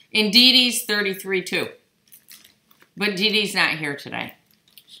I. And Dee Dee's 33 too. But Dee Dee's not here today.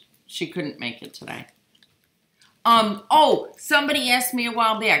 She couldn't make it today. Somebody asked me a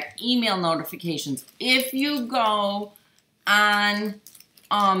while back, email notifications. If you go on,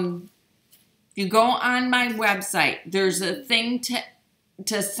 my website, there's a thing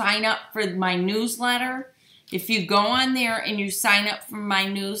to sign up for my newsletter. If you go on there and you sign up for my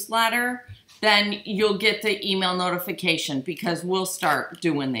newsletter, then you'll get the email notification, because we'll start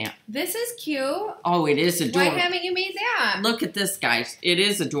doing that. This is cute. Oh, it is adorable. Why haven't you made that? Look at this, guys. It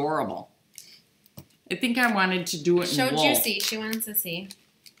is adorable. I think I wanted to do it in wool. Show Juicy. She wants to see.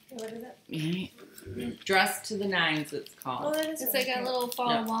 What is it? Dress to the Nines, it's Oh, called. that is It's really like a cute. little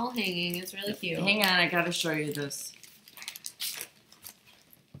fall wall hanging. It's really cute. Hang on, I gotta show you this.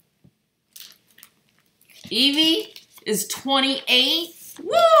 Evie is 28.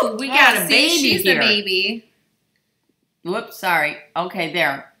 Woo! We got a baby she's here. the baby. Whoops, sorry. Okay,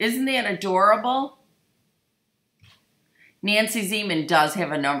 there. Isn't that adorable? Nancy Zeman does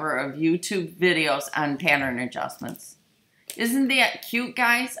have a number of YouTube videos on pattern adjustments. Isn't that cute,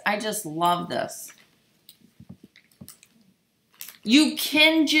 guys? I just love this. You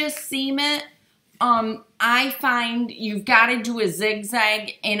can just seam it. I find you've got to do a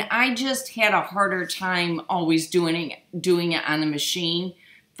zigzag, and I just had a harder time always doing it on the machine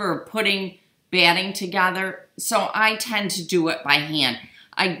for putting batting together. So I tend to do it by hand.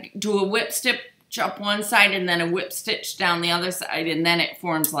 I do a whip stitch up one side and then a whip stitch down the other side, and then it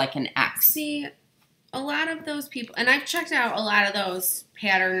forms like an X. See, a lot of those people, and I've checked out a lot of those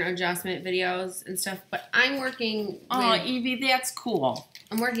pattern adjustment videos and stuff, but I'm working Oh, with, Evie, that's cool.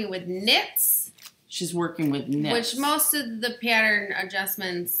 I'm working with knits, She's working with knits. which most of the pattern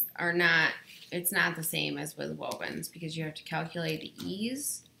adjustments are not, it's not the same as with wovens because you have to calculate the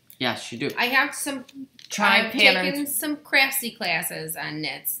ease. Yes, you do. I have Try patterns. taken some craftsy classes on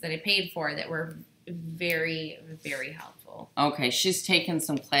knits that I paid for that were very, very helpful. Okay, she's taken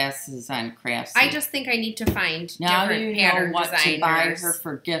some classes on crafts. I just think I need to find Now different you pattern know what designers. to buy her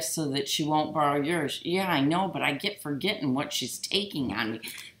for gifts so that she won't borrow yours. Yeah, I know, but I get forgetting what she's taking on me.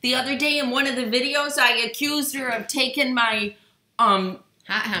 The other day in one of the videos, I accused her of taking my hot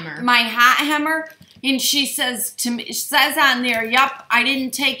hammer. my hot hammer, and she says to me, she says on there, "Yep, I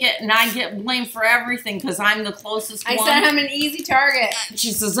didn't take it, and I get blamed for everything because I'm the closest I one." said I'm an easy target.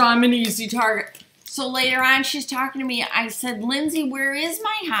 She says, "I'm an easy target." So later on, she's talking to me. I said, "Lindsay, where is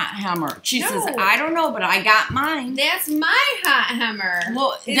my hot hammer?" She says, No. "I don't know, but I got mine." That's my hot hammer.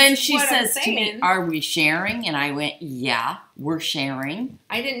 Well, It's then she what I'm says to me, saying. "Are we sharing?" And I went, "Yeah, we're sharing."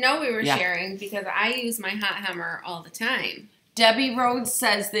 I didn't know we were Yeah. sharing because I use my hot hammer all the time. Debbie Rhodes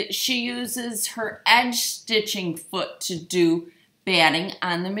says that she uses her edge stitching foot to do batting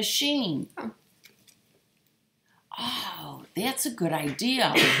on the machine. Oh. Oh, that's a good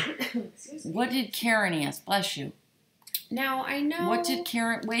idea. Excuse me. What did Karen ask? Bless you. Now I know. What did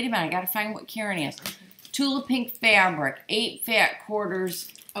Karen, wait a minute, I gotta find what Karen asked. Tula pink fabric, 8 fat quarters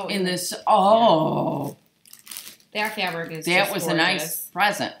Oh, in this, oh, that fabric is that just was gorgeous. a nice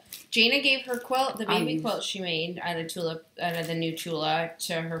present. Jana gave her quilt, the baby Um, quilt she made out of the new Tula,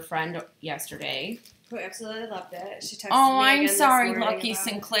 to her friend yesterday. Who absolutely loved it. She texted Oh, me I'm again this sorry, morning Lucky about it.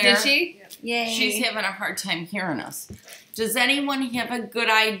 Sinclair. Did she? Yep. Yay! She's having a hard time hearing us. Does anyone have a good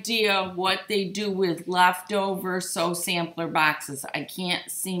idea what they do with leftover sew sampler boxes? I can't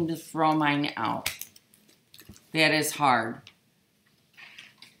seem to throw mine out. That is hard.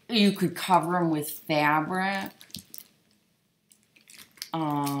 You could cover them with fabric.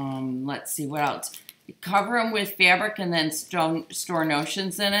 Let's see, what else? Cover them with fabric and then store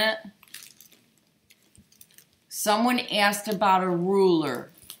notions in it. Someone asked about a ruler.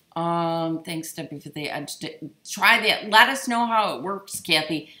 Thanks, Debbie, for the edge. Try that. Let us know how it works,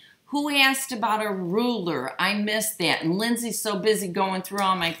 Kathy. Who asked about a ruler? I missed that. And Lindsay's so busy going through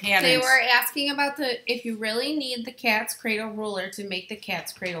all my patterns. They were asking about if you really need the cat's cradle ruler to make the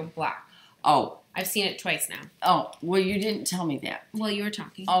cat's cradle block. Oh. I've seen it twice now. Oh, well, you didn't tell me that. Well, you were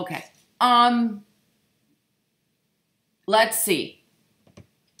talking. Okay. Let's see.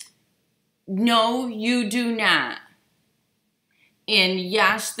 No, you do not. And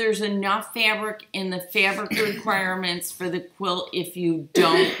yes, there's enough fabric in the fabric requirements for the quilt if you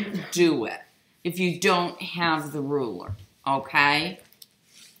don't do it. If you don't have the ruler. Okay?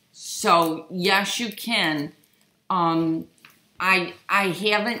 So, yes, you can. I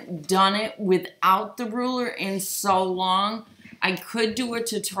haven't done it without the ruler in so long. I could do a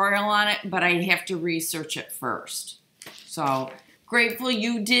tutorial on it, but I'd have to research it first. So, grateful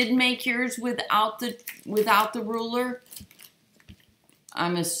you did make yours without the ruler.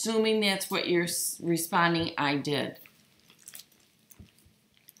 I'm assuming that's what you're responding. I did.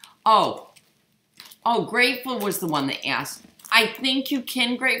 Oh, Grateful was the one that asked. I think you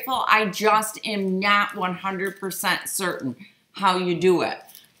can, Grateful. I just am not 100% certain how you do it.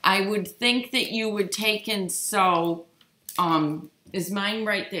 I would think that you would take and sew, is mine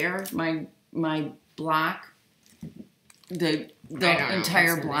right there? My block? The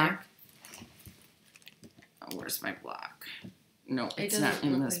entire block? Oh, where's my block? No, it's not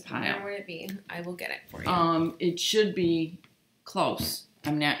in this pile. Where would it be? I will get it for you. It should be close.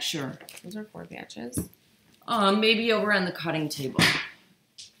 I'm not sure. Those are 4 batches. Maybe over on the cutting table.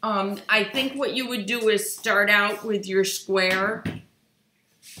 I think what you would do is start out with your square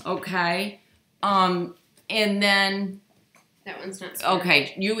Okay. And then, That one's not square.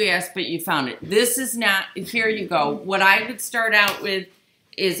 okay, you asked, but you found it. This is not, here you go. What I would start out with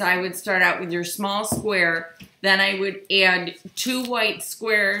is I would start out with your small square. Then I would add 2 white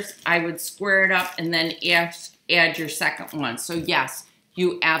squares. I would square it up and then add your second one. So yes,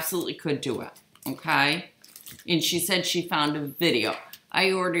 you absolutely could do it. Okay. And she said she found a video.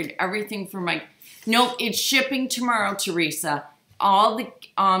 I ordered everything for my, nope, it's shipping tomorrow, Teresa. All the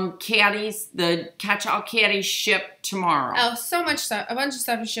caddies, the catch-all caddies ship tomorrow. Oh, so much stuff. A bunch of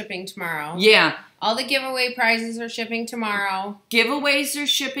stuff is shipping tomorrow. Yeah. All the giveaway prizes are shipping tomorrow. Giveaways are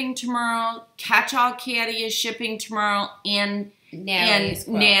shipping tomorrow. Catch-all caddy is shipping tomorrow. And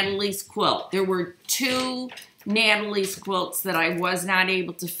Natalie's quilt. There were 2 Natalie's quilts that I was not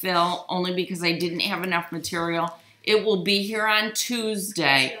able to fill only because I didn't have enough material. It will be here on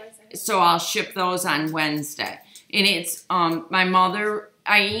Tuesday, so I'll ship those on Wednesday. And it's my mother.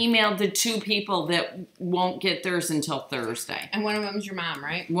 I emailed the 2 people that won't get theirs until Thursday. And one of them's your mom,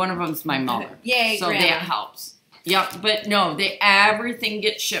 right? One of them's my mother. Yay, so Grandma. that helps. Yep, but no, everything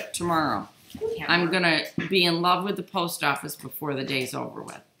gets shipped tomorrow. Yeah. I'm gonna be in love with the post office before the day's over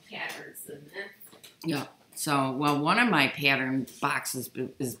with. Patterns in there. Yeah. So, well, one of my pattern boxes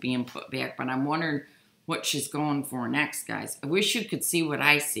is being put back, but I'm wondering what she's going for next, guys. I wish you could see what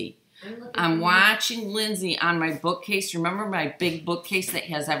I see. I'm watching Lindsay on my bookcase. Remember my big bookcase that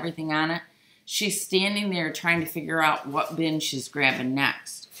has everything on it? She's standing there trying to figure out what bin she's grabbing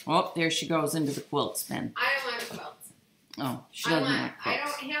next. Oh, there she goes into the quilt bin. I don't want quilts. Oh, she doesn't want I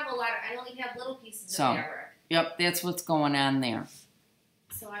quilts. don't have a lot. I only have little pieces So, of fabric. Yep, that's what's going on there.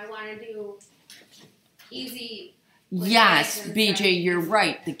 So I want to do easy. Yes, BJ, you're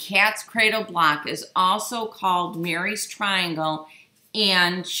right. The cat's cradle block is also called Mary's Triangle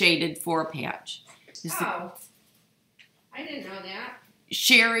and Shaded 4-patch. Oh, I didn't know that.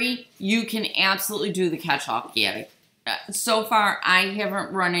 Sherry, you can absolutely do the catch-all caddy. So far, I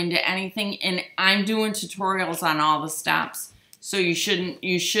haven't run into anything, and I'm doing tutorials on all the steps, so you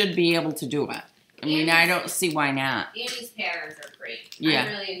should be able to do it. I mean, I don't see why not. Annie's patterns are great. Yeah. I'm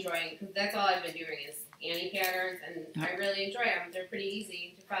really enjoying, because that's all I've been doing is Annie patterns, and I really enjoy them. They're pretty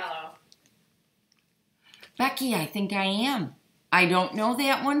easy to follow. Becky, I think I am. I don't know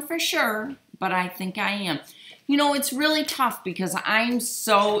that one for sure, but I think I am. You know, it's really tough because I'm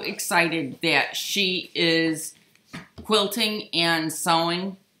so excited that she is quilting and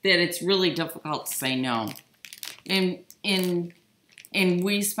sewing that it's really difficult to say no. And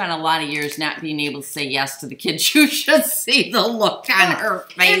we spent a lot of years not being able to say yes to the kids. You should see the look on her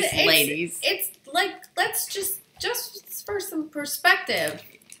face, ladies. It's like, let's just for some perspective.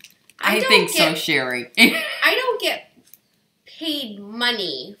 I think so, Sherry. I don't get paid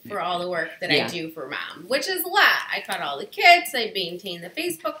money for all the work that I do for Mom, which is a lot. I cut all the kits. I maintain the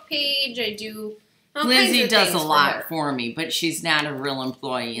Facebook page. I do all Lindsay kinds of does a things lot for me, but she's not a real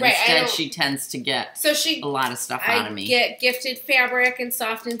employee. Right, Instead, she tends to get a lot of stuff out of me. I get gifted fabric and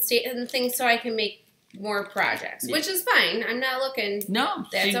soft and things so I can make more projects, which is fine. I'm not looking. No,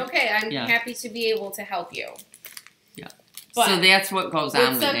 that's okay. I'm happy to be able to help you. Yeah. But so that's what goes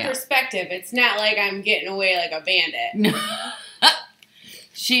on with that. With some perspective, it's not like I'm getting away like a bandit. No.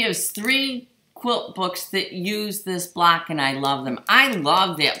 She has 3 quilt books that use this block, and I love them. I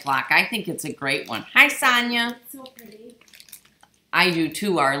love that block. I think it's a great one. Hi, Sonia. It's so pretty. I do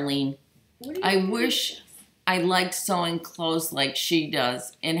too, Arlene. I doing? wish I liked sewing clothes like she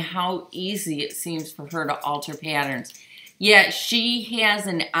does, and how easy it seems for her to alter patterns. Yeah, she has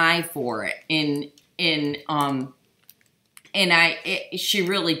an eye for it, she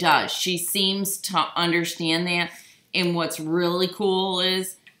really does. She seems to understand that. And what's really cool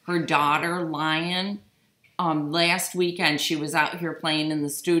is her daughter, Lion, last weekend she was out here playing in the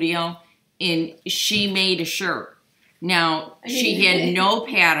studio, and she made a shirt. Now, she had no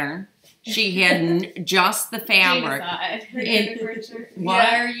pattern. She had just the fabric. Her unicorn shirt. What?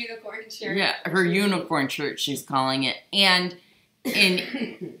 Yeah, her unicorn shirt. Yeah, her unicorn shirt, she's calling it. And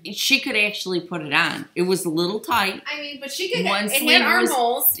she could actually put it on. It was a little tight. I mean, but she could. One It sleeve had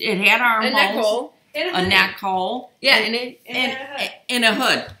armholes. It had armholes. A neck hole. A neck hole. Yeah, and a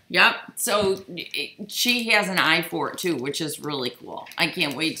hood. Yep. So she has an eye for it too, which is really cool. I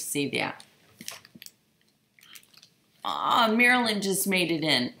can't wait to see that. Oh, Marilyn just made it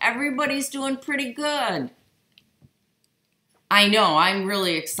in. Everybody's doing pretty good. I know. I'm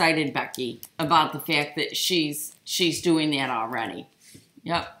really excited, Becky, about the fact that she's doing that already.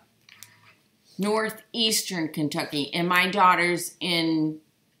 Yep. Northeastern Kentucky, and my daughter's in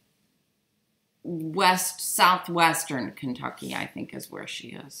southwestern Kentucky, I think is where she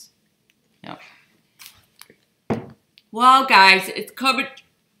is. Yep. Well, guys, it's coming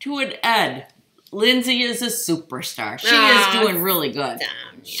to an end. Lindsay is a superstar. She is doing really good.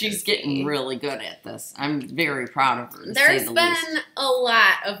 She's getting really good at this. I'm very proud of her. There's been a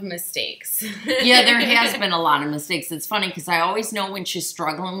lot of mistakes. Yeah, there has been a lot of mistakes. It's funny because I always know when she's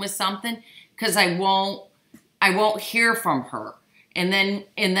struggling with something because I won't hear from her. And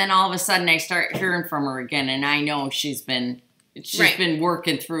then all of a sudden I start hearing from her again, and I know she's been been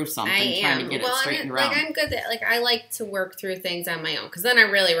working through something, trying to get it straightened around. I'm good at, I like to work through things on my own because then I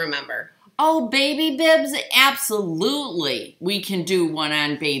really remember. Oh, baby bibs? Absolutely. We can do one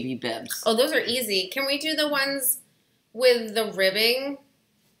on baby bibs. Oh, those are easy. Can we do the ones with the ribbing?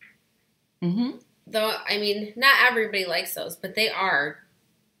 Mm-hmm. Though, I mean, not everybody likes those, but they are.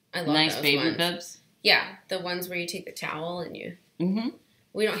 I love nice those baby ones. bibs? Yeah, the ones where you take the towel and you... Mm-hmm.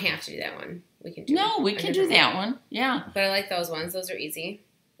 We don't have to do that one. We can do we can do that one. Yeah. But I like those ones. Those are easy.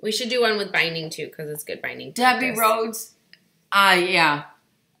 We should do one with binding, too, because it's good binding. Debbie Rhodes. Yeah.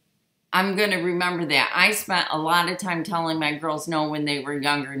 I'm going to remember that. I spent a lot of time telling my girls no when they were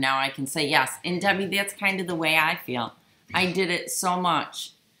younger. Now I can say yes. And Debbie, that's kind of the way I feel. I did it so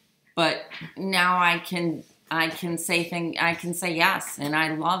much. But now I can say yes, and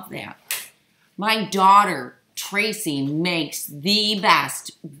I love that. My daughter, Tracy, makes the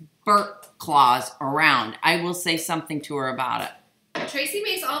best burp claws around. I will say something to her about it. Tracy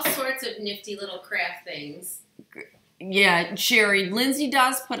makes all sorts of nifty little craft things. Yeah, Sherry, Lindsay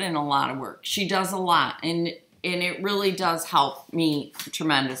does put in a lot of work. She does a lot, and it really does help me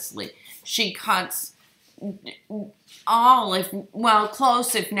tremendously. She cuts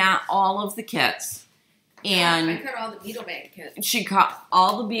close, if not all of the kits. And I cut all the beetle bag kits. She cut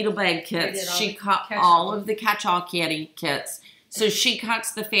all the beetle bag kits. She cut all of the catch-all kitty kits. So she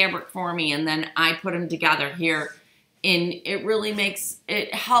cuts the fabric for me, and then I put them together here. And it really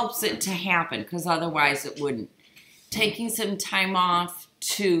helps it to happen, because otherwise it wouldn't. Taking some time off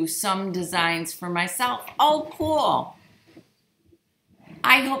to some designs for myself. Oh, cool.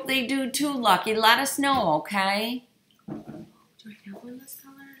 I hope they do too, Lucky. Let us know, okay? Do I have one this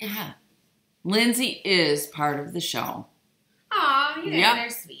color? Yeah. Lindsay is part of the show. Aw, you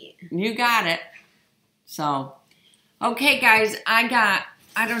guys are sweet. You got it. So, okay, guys, I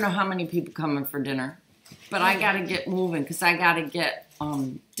don't know how many people coming for dinner, but I got to get moving because I got to get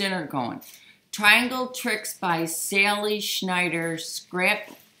dinner going. Triangle Tricks by Sally Schneider,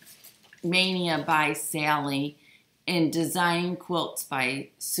 Scrap Mania by Sally, and Design Quilts by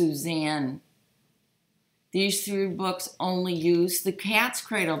Suzanne. These 3 books only use the cat's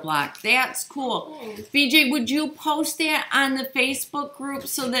cradle block. That's cool. BJ, would you post that on the Facebook group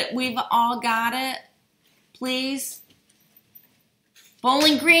so that we've all got it? Please?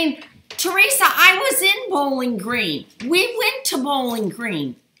 Bowling Green. Teresa, I was in Bowling Green. We went to Bowling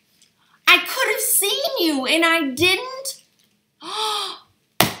Green. I could have seen you, and I didn't.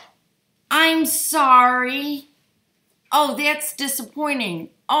 I'm sorry. Oh, that's disappointing.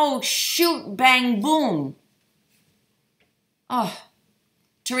 Oh, shoot, bang, boom. Oh,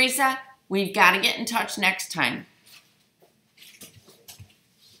 Teresa, we've got to get in touch next time.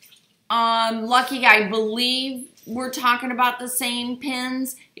 Lucky, I believe we're talking about the same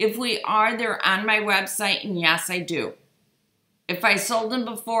pins. If we are, they're on my website, and yes, I do. If I sold them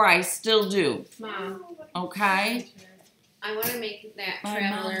before, I still do. Mom. Okay? I want to make that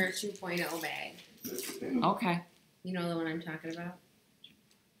Traveler 2.0 bag. Okay. You know the one I'm talking about?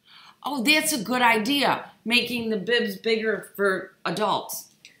 Oh, that's a good idea. Making the bibs bigger for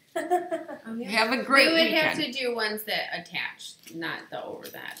adults. Oh, yeah. Have a great weekend. We would have to do ones that attach, not the over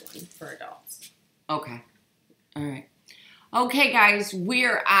that one for adults. Okay. All right. Okay, guys,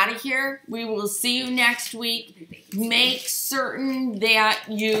 we're out of here. We will see you next week. Make certain that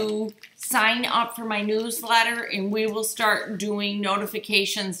you sign up for my newsletter, and we will start doing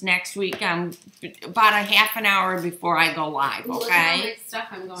notifications next week about a half an hour before I go live, okay? Look at how much stuff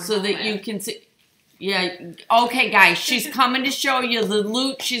I'm going so that you can see. Yeah, okay, guys, she's coming to show you the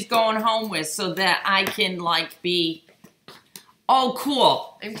loot she's going home with so that I can, be... Oh,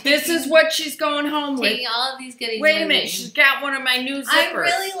 cool. This is what she's going home with. Taking all of these goodies. Wait a minute. She's got one of my new zippers. I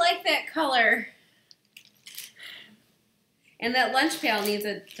really like that color. And that lunch pail needs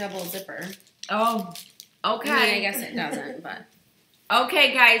a double zipper. Oh, okay. I mean, I guess it doesn't, but.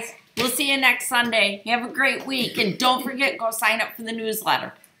 Okay, guys. We'll see you next Sunday. Have a great week. And don't forget, go sign up for the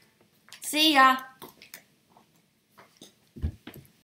newsletter. See ya.